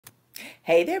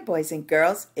Hey there, boys and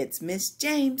girls. It's Miss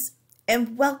James,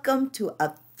 and welcome to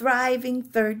a thriving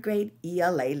third grade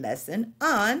ELA lesson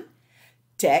on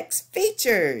text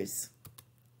features.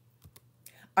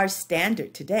 Our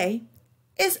standard today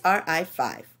is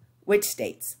RI5, which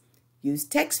states, use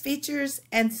text features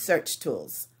and search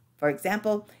tools. For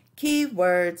example,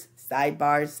 keywords,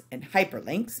 sidebars, and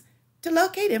hyperlinks to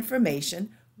locate information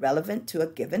relevant to a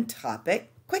given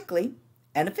topic quickly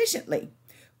and efficiently.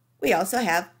 We also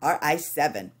have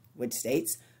RI7, which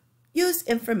states, use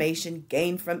information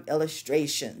gained from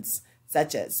illustrations,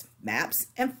 such as maps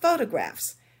and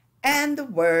photographs, and the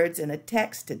words in a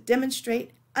text to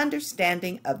demonstrate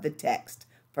understanding of the text.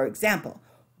 For example,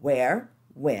 where,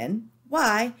 when,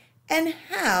 why, and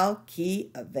how key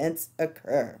events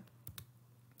occur.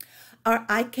 Our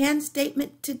I can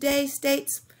statement today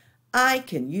states, I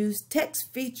can use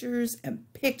text features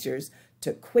and pictures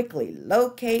to quickly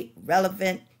locate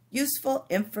relevant useful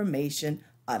information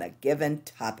on a given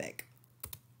topic.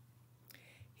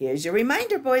 Here's your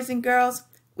reminder, boys and girls.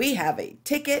 We have a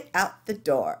ticket out the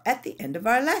door at the end of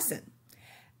our lesson.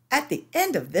 At the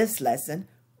end of this lesson,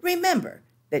 remember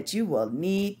that you will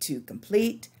need to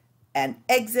complete an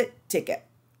exit ticket.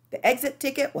 The exit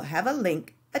ticket will have a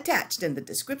link attached in the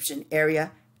description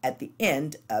area at the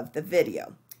end of the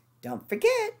video. Don't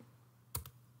forget.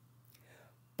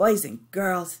 Boys and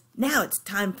girls, now it's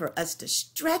time for us to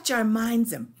stretch our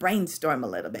minds and brainstorm a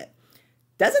little bit.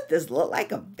 Doesn't this look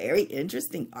like a very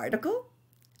interesting article?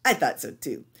 I thought so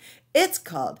too. It's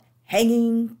called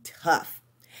Hanging Tough.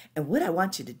 And what I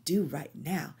want you to do right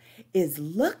now is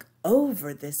look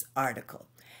over this article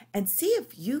and see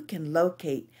if you can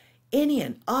locate any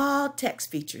and all text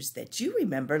features that you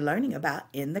remember learning about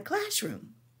in the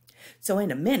classroom. So in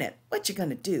a minute, what you're going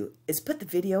to do is put the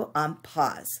video on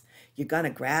pause. You're going to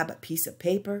grab a piece of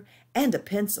paper and a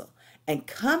pencil and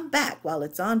come back while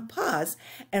it's on pause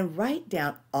and write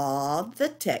down all the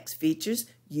text features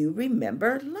you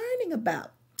remember learning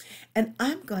about. And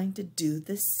I'm going to do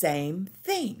the same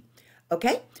thing.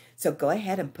 Okay? So go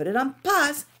ahead and put it on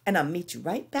pause and I'll meet you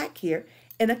right back here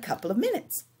in a couple of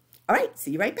minutes. All right,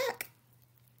 see you right back.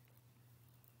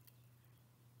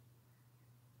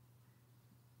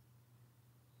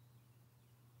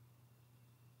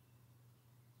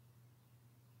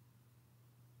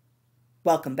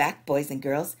 Welcome back, boys and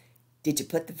girls. Did you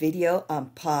put the video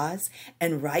on pause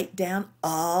and write down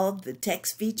all the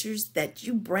text features that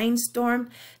you brainstormed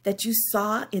that you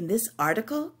saw in this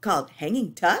article called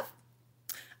Hanging Tough?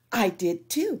 I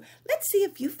did too. Let's see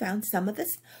if you found some of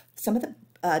the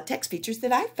text features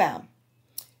that I found.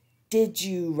 Did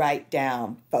you write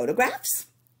down photographs?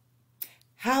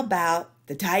 How about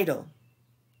the title?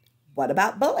 What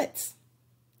about bullets?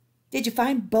 Did you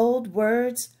find bold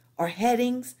words or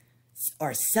headings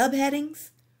or subheadings,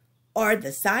 or the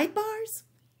sidebars?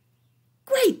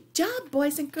 Great job,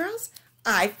 boys and girls.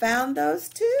 I found those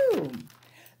too.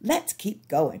 Let's keep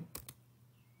going.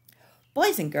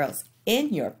 Boys and girls,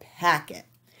 in your packet,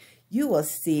 you will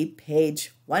see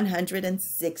page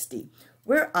 160.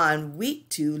 We're on week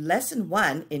 2, lesson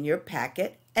 1 in your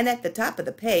packet, and at the top of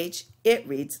the page, it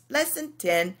reads lesson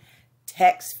 10,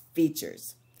 text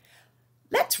features.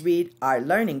 Let's read our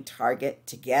learning target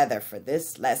together for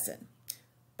this lesson.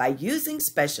 By using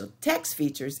special text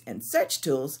features and search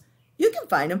tools, you can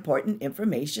find important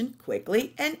information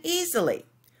quickly and easily.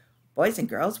 Boys and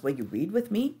girls, will you read with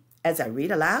me as I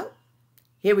read aloud?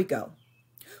 Here we go.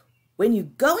 When you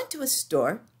go into a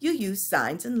store, you use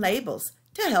signs and labels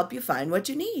to help you find what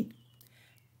you need.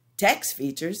 Text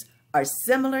features are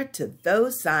similar to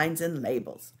those signs and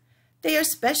labels. They are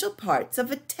special parts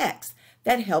of a text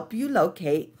that help you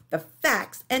locate the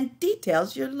facts and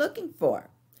details you're looking for.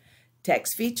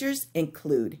 Text features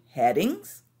include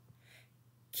headings,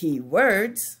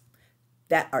 keywords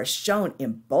that are shown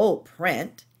in bold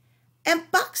print,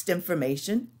 and boxed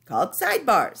information called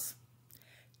sidebars.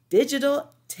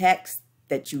 Digital text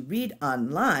that you read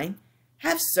online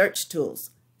have search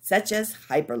tools such as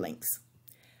hyperlinks.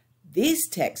 These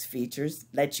text features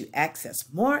let you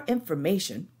access more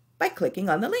information by clicking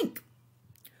on the link.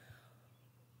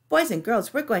 Boys and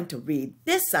girls, we're going to read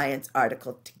this science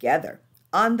article together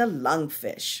on the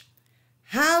lungfish.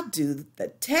 How do the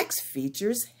text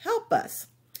features help us?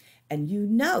 And you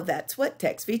know that's what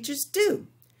text features do.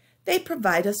 They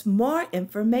provide us more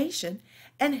information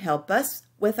and help us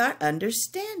with our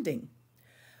understanding.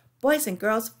 Boys and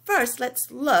girls, first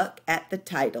let's look at the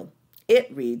title.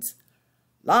 It reads,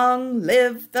 Long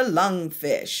Live the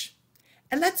Lungfish.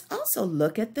 And let's also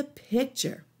look at the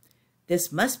picture.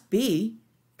 This must be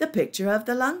the picture of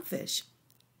the lungfish.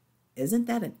 Isn't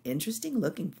that an interesting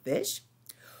looking fish?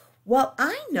 Well,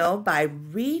 I know by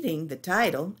reading the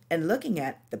title and looking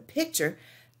at the picture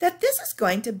that this is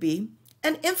going to be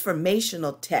an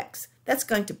informational text that's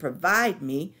going to provide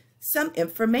me some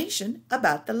information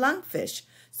about the lungfish.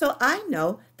 So I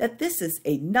know that this is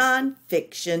a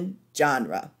nonfiction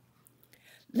genre.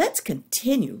 Let's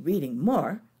continue reading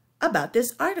more about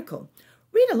this article.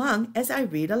 Read along as I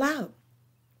read aloud.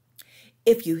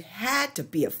 If you had to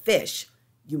be a fish,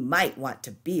 you might want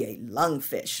to be a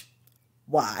lungfish.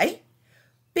 Why?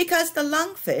 Because the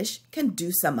lungfish can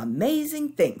do some amazing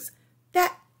things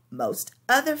that most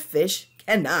other fish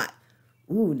cannot.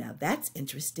 Ooh, now that's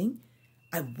interesting.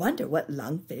 I wonder what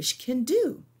lungfish can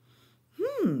do.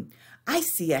 I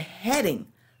see a heading.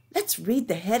 Let's read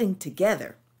the heading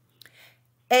together.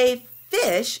 A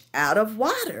fish out of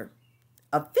water.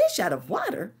 A fish out of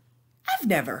water? I've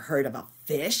never heard of a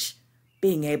fish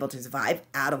being able to survive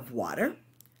out of water.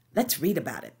 Let's read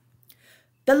about it.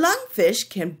 The lungfish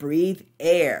can breathe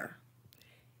air.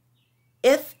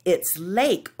 If its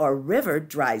lake or river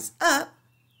dries up,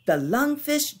 the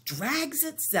lungfish drags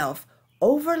itself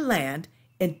over land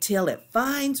until it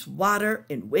finds water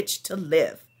in which to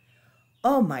live.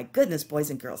 Oh my goodness,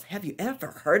 boys and girls, have you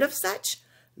ever heard of such?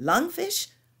 Lungfish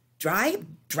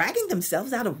dragging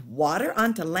themselves out of water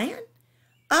onto land?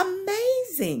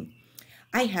 Amazing!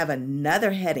 I have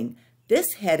another heading.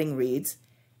 This heading reads,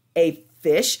 A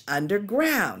fish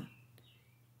underground.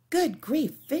 Good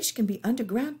grief, fish can be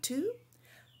underground too?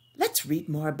 Let's read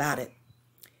more about it.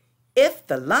 If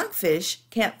the lungfish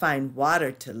can't find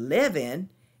water to live in,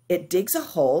 it digs a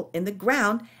hole in the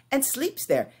ground and sleeps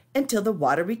there until the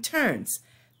water returns.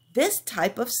 This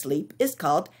type of sleep is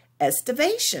called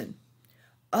estivation.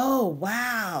 Oh,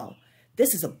 wow.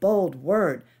 This is a bold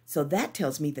word, so that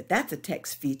tells me that that's a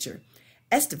text feature.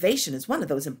 Estivation is one of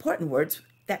those important words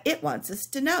that it wants us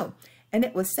to know, and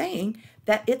it was saying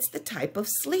that it's the type of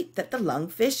sleep that the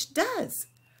lungfish does.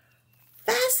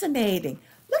 Fascinating.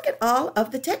 Look at all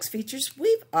of the text features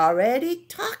we've already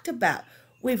talked about.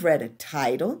 We've read a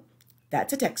title.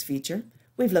 That's a text feature.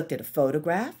 We've looked at a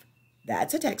photograph.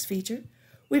 That's a text feature.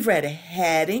 We've read a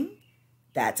heading.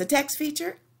 That's a text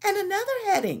feature. And another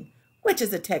heading, which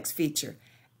is a text feature.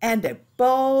 And a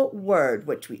bold word,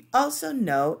 which we also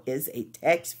know is a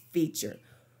text feature.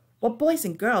 Well, boys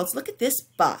and girls, look at this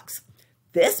box.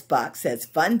 This box says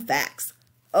fun facts.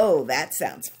 Oh, that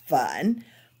sounds fun.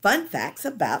 Fun facts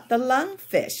about the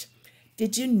lungfish.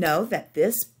 Did you know that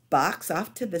this box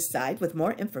off to the side with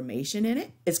more information in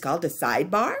it is called a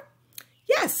sidebar?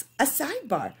 Yes, a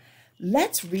sidebar.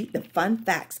 Let's read the fun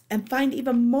facts and find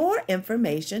even more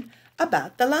information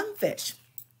about the lungfish.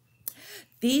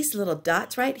 These little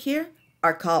dots right here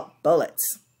are called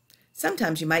bullets.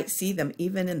 Sometimes you might see them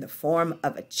even in the form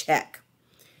of a check.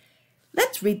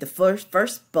 Let's read the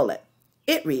first bullet.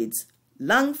 It reads,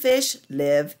 lungfish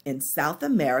live in South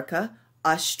America,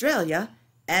 Australia,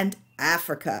 and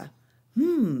Africa.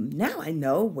 Now I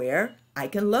know where I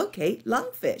can locate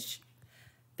lungfish.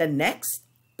 The next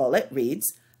bullet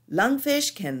reads,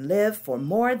 lungfish can live for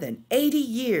more than 80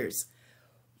 years.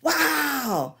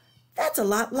 Wow, that's a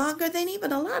lot longer than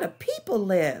even a lot of people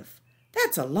live.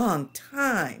 That's a long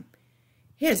time.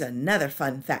 Here's another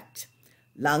fun fact.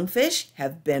 Lungfish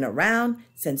have been around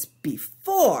since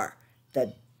before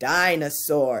the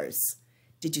dinosaurs.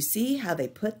 Did you see how they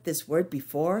put this word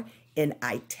before in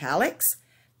italics?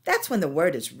 That's when the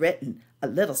word is written a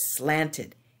little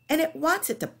slanted, and it wants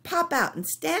it to pop out and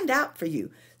stand out for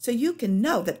you so you can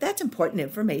know that that's important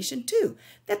information too,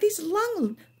 that these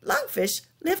lungfish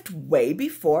lived way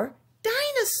before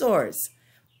dinosaurs.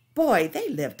 Boy, they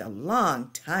lived a long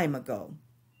time ago.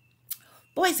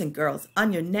 Boys and girls,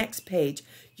 on your next page,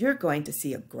 you're going to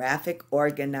see a graphic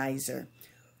organizer.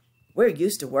 We're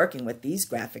used to working with these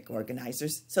graphic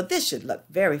organizers, so this should look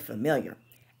very familiar.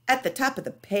 At the top of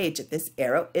the page at this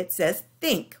arrow, it says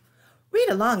think. Read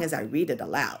along as I read it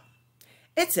aloud.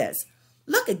 It says,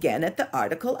 look again at the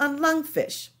article on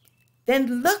lungfish.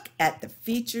 Then look at the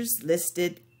features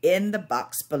listed in the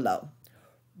box below.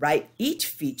 Write each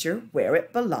feature where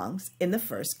it belongs in the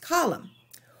first column.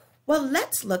 Well,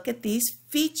 let's look at these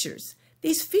features.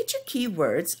 These feature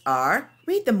keywords are,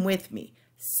 read them with me,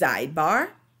 sidebar,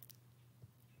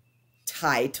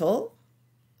 title,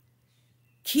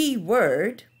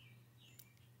 keyword,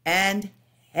 and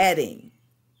heading.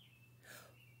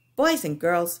 Boys and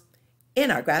girls,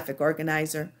 in our graphic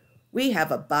organizer, we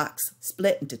have a box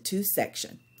split into two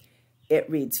sections. It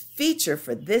reads feature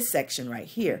for this section right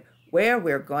here, where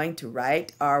we're going to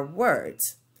write our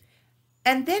words.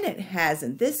 And then it has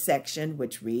in this section,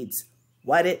 which reads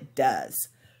what it does.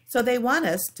 So they want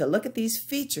us to look at these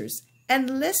features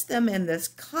and list them in this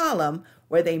column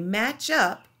where they match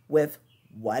up with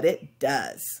what it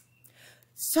does.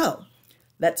 So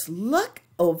let's look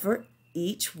over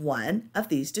each one of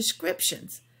these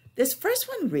descriptions. This first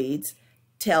one reads,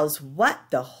 tells what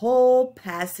the whole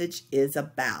passage is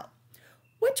about.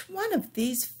 Which one of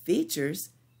these features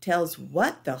tells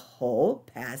what the whole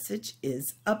passage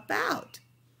is about?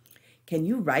 Can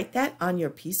you write that on your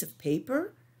piece of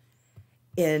paper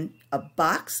in a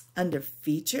box under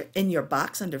feature, in your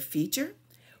box under feature?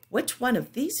 Which one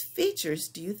of these features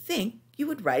do you think you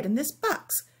would write in this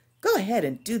box? Go ahead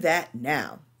and do that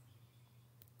now.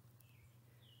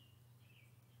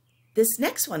 This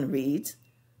next one reads,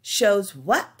 shows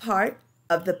what part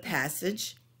of the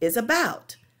passage is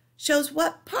about. Shows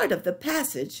what part of the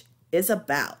passage is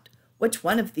about. Which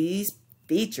one of these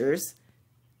features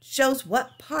shows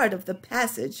what part of the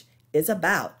passage is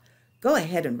about? Go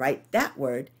ahead and write that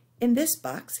word in this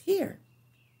box here.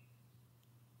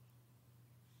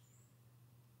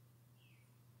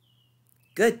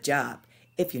 Good job.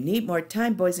 If you need more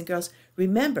time, boys and girls,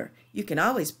 remember, you can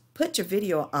always put your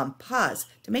video on pause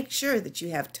to make sure that you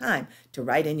have time to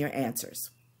write in your answers.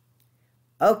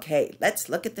 Okay, let's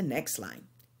look at the next line.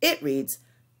 It reads,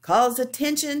 calls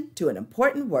attention to an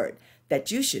important word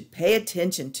that you should pay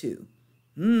attention to.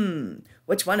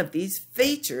 Which one of these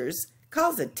features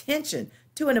calls attention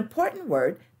to an important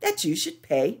word that you should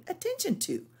pay attention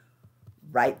to?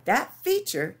 Write that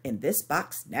feature in this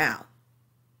box now.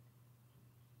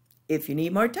 If you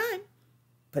need more time,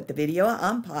 put the video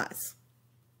on pause.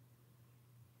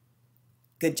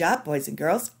 Good job, boys and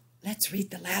girls. Let's read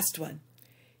the last one.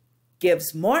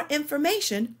 Gives more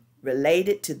information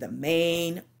related to the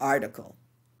main article.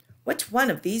 Which one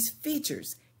of these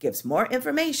features gives more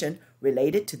information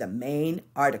related to the main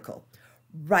article?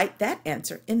 Write that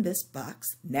answer in this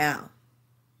box now.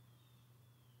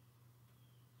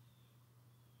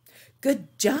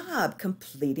 Good job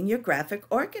completing your graphic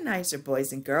organizer,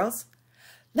 boys and girls.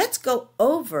 Let's go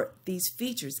over these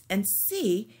features and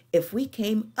see if we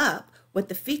came up with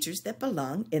the features that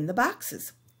belong in the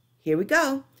boxes. Here we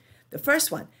go. The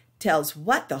first one tells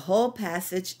what the whole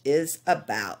passage is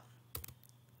about.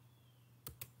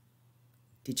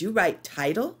 Did you write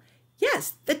title?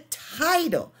 Yes, the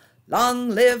title. Long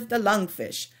live the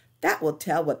lungfish. That will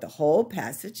tell what the whole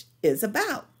passage is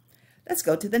about. Let's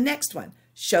go to the next one.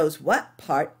 Shows what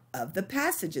part of the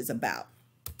passage is about.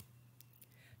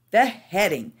 The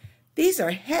heading. These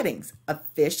are headings. A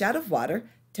fish out of water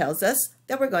tells us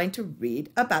that we're going to read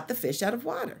about the fish out of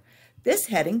water. This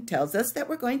heading tells us that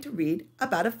we're going to read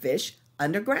about a fish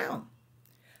underground.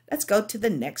 Let's go to the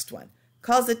next one.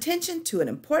 Calls attention to an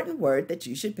important word that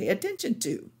you should pay attention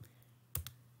to.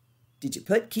 Did you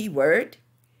put keyword?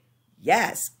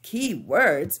 Yes,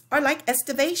 keywords are like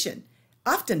estivation,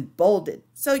 often bolded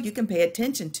so you can pay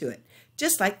attention to it,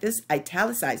 just like this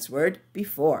italicized word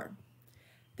before.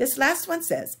 This last one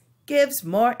says, gives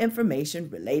more information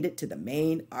related to the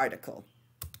main article.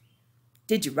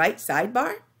 Did you write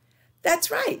sidebar? That's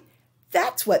right.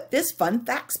 That's what this fun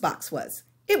facts box was.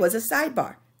 It was a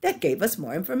sidebar that gave us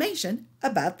more information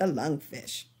about the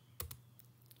lungfish.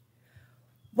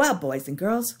 Well, boys and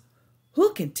girls,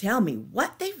 who can tell me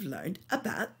what they've learned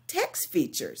about text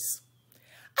features?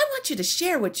 I want you to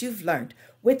share what you've learned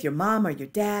with your mom or your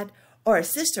dad or a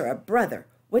sister or brother,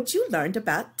 what you learned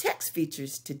about text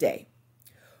features today.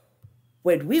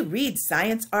 When we read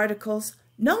science articles,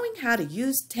 knowing how to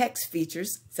use text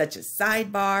features such as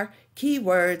sidebar,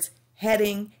 keywords,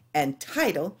 heading, and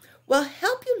title will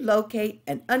help you locate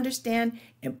and understand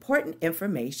important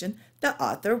information the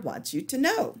author wants you to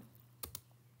know.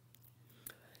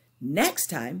 Next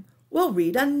time, we'll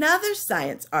read another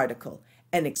science article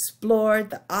and explore how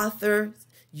the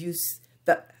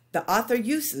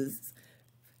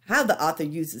author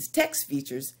uses text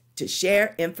features to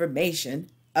share information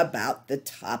about the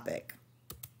topic.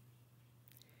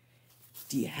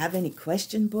 Do you have any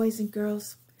questions, boys and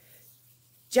girls?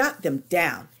 Jot them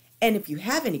down, and if you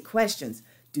have any questions,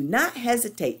 do not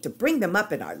hesitate to bring them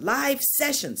up in our live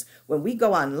sessions when we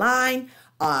go online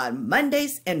on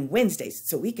Mondays and Wednesdays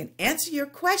so we can answer your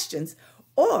questions,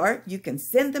 or you can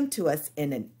send them to us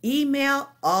in an email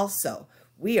also.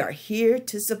 We are here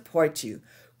to support you.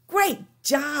 Great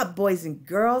job, boys and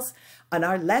girls, on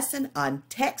our lesson on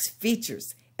text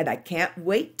features. And I can't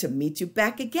wait to meet you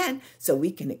back again so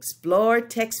we can explore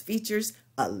text features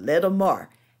a little more.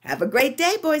 Have a great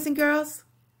day, boys and girls.